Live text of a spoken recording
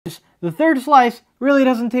the third slice really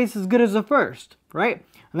doesn't taste as good as the first, right?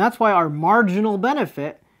 And that's why our marginal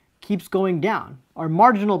benefit keeps going down. Our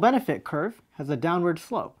marginal benefit curve has a downward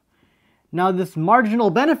slope. Now this marginal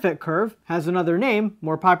benefit curve has another name,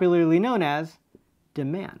 more popularly known as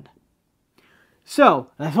demand. So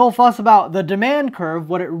this whole fuss about the demand curve,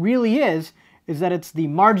 what it really is that it's the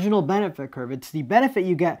marginal benefit curve. It's the benefit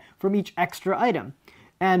you get from each extra item.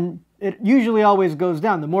 And it usually always goes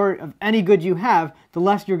down. The more of any good you have, the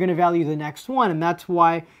less you're going to value the next one. And that's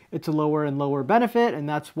why it's a lower and lower benefit. And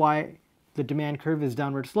that's why the demand curve is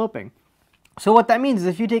downward sloping. So what that means is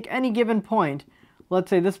if you take any given point, let's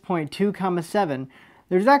say this point 2, 7,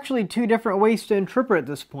 there's actually two different ways to interpret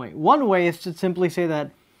this point. One way is to simply say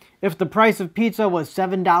that if the price of pizza was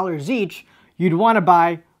 $7 each, you'd want to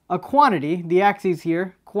buy a quantity. The axes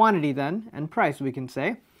here, quantity then, and price we can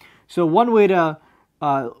say. So one way to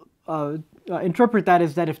interpret that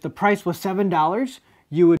is that if the price was $7, you would